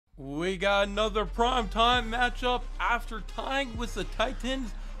We got another primetime matchup. After tying with the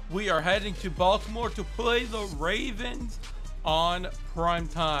Titans, we are heading to Baltimore to play the Ravens on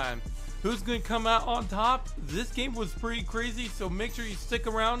primetime. Who's going to come out on top? This game was pretty crazy, so make sure you stick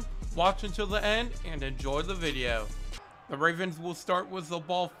around, watch until the end, and enjoy the video. The Ravens will start with the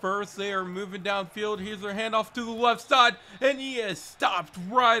ball first. They are moving downfield. Here's their handoff to the left side, and he is stopped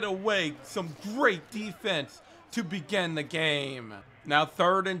right away. Some great defense to begin the game. Now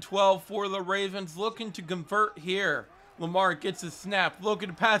 3rd and 12 for the Ravens, looking to convert here. Lamar gets a snap, looking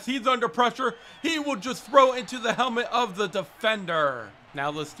to pass. He's under pressure. He will just throw into the helmet of the defender. Now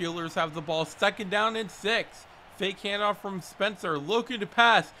the Steelers have the ball, 2nd down and 6. Fake handoff from Spencer, looking to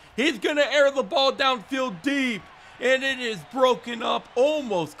pass. He's going to air the ball downfield deep, and it is broken up,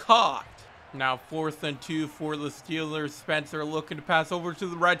 almost caught. Now 4th and 2 for the Steelers. Spencer looking to pass over to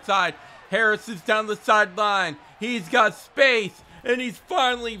the right side. Harris is down the sideline. He's got space, and he's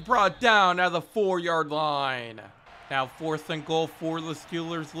finally brought down at the 4-yard line. Now 4th and goal for the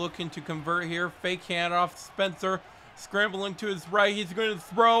Steelers, looking to convert here. Fake handoff. Spencer scrambling to his right. He's going to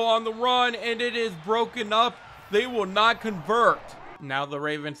throw on the run, and it is broken up. They will not convert. Now the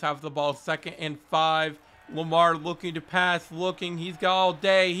Ravens have the ball, 2nd and 5. Lamar looking to pass, he's got all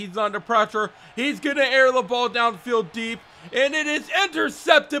day, he's under pressure, he's going to air the ball downfield deep, and it is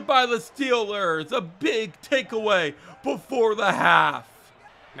intercepted by the Steelers. A big takeaway before the half.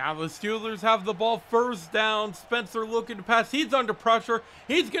 Now the Steelers have the ball, 1st down. Spencer looking to pass, he's under pressure,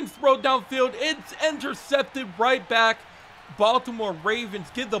 he's going to throw downfield, it's intercepted right back. Baltimore Ravens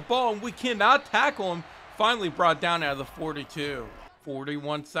get the ball, and we cannot tackle him. Finally brought down at the 42.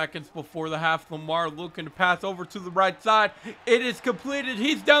 41 seconds before the half. Lamar looking to pass over to the right side. It is completed.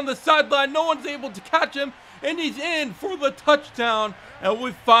 He's down the sideline. No one's able to catch him, and he's in for the touchdown. And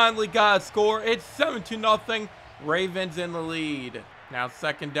we finally got a score. It's 7-0. Ravens in the lead. Now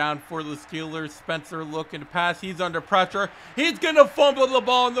 2nd down for the Steelers. Spencer looking to pass. He's under pressure. He's going to fumble the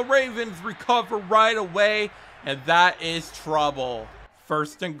ball, and the Ravens recover right away, and that is trouble.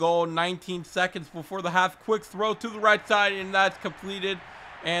 1st and goal, 19 seconds before the half. Quick throw to the right side, and that's completed.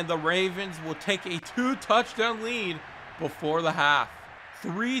 And the Ravens will take a 2-touchdown lead before the half.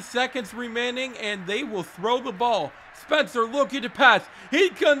 3 seconds remaining, and they will throw the ball. Spencer looking to pass. He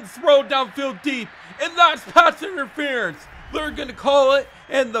can throw downfield deep, and that's pass interference. They're going to call it,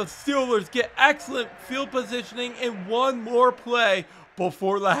 and the Steelers get excellent field positioning in one more play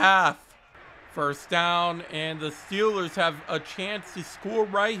before the half. 1st down, and the Steelers have a chance to score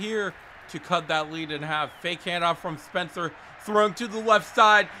right here to cut that lead in half. Fake handoff from Spencer, thrown to the left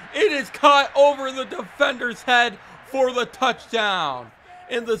side. It is caught over the defender's head for the touchdown.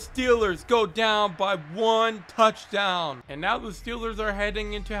 And the Steelers go down by 1 touchdown. And now the Steelers are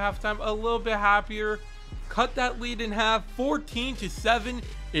heading into halftime a little bit happier. Cut that lead in half. 14-7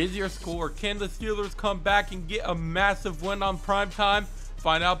 is your score. Can the Steelers come back and get a massive win on primetime?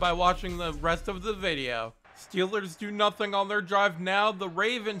 Find out by watching the rest of the video. Steelers do nothing on their drive now. The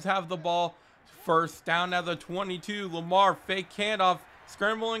Ravens have the ball. 1st down at the 22. Lamar fake handoff,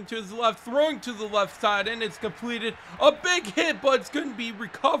 scrambling to his left, throwing to the left side, and it's completed. A big hit, but it's going to be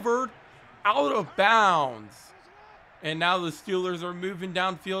recovered out of bounds. And now the Steelers are moving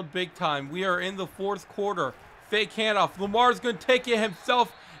downfield big time. We are in the 4th quarter. Fake handoff. Lamar's going to take it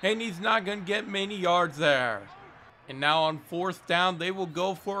himself, and he's not going to get many yards there. And now on 4th down, they will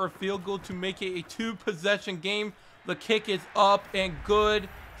go for a field goal to make it a 2-possession game. The kick is up and good.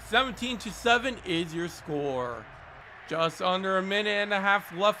 17-7 is your score. Just under a minute and a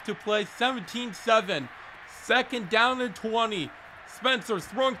half left to play. 17-7. 2nd down and 20. Spencer's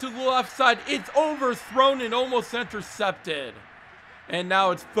thrown to the left side. It's overthrown and almost intercepted. And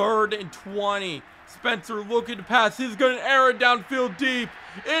now it's 3rd and 20. Spencer looking to pass. He's going to air it downfield deep.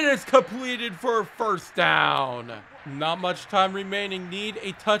 It is completed for a 1st down. Not much time remaining. Need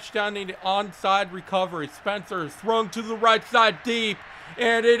a touchdown and an onside recovery. Spencer is thrown to the right side deep,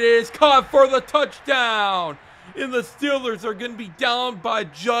 and it is caught for the touchdown. And the Steelers are going to be down by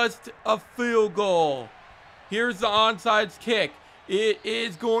just a field goal. Here's the onside kick. It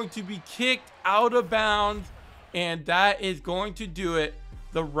is going to be kicked out of bounds, and that is going to do it.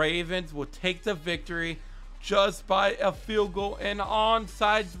 The Ravens will take the victory just by a field goal and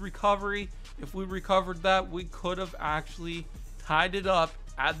onside recovery. If we recovered that, we could have actually tied it up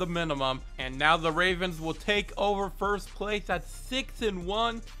at the minimum. And now the Ravens will take over 1st place at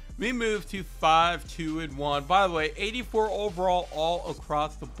 6-1. We move to 5-2-1. By the way, 84 overall all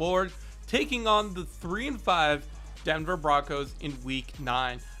across the board, taking on the 3-5 Denver Broncos in week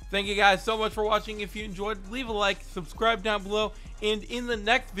 9. Thank you guys so much for watching. If you enjoyed, leave a like, subscribe down below, and in the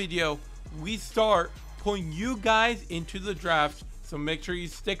next video, we start pulling you guys into the draft So make sure you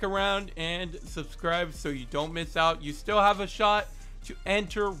stick around and subscribe so you don't miss out. You still have a shot to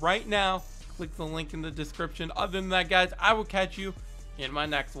enter right now. Click the link in the description. Other than that, guys, I will catch you in my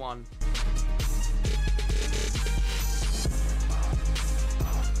next one.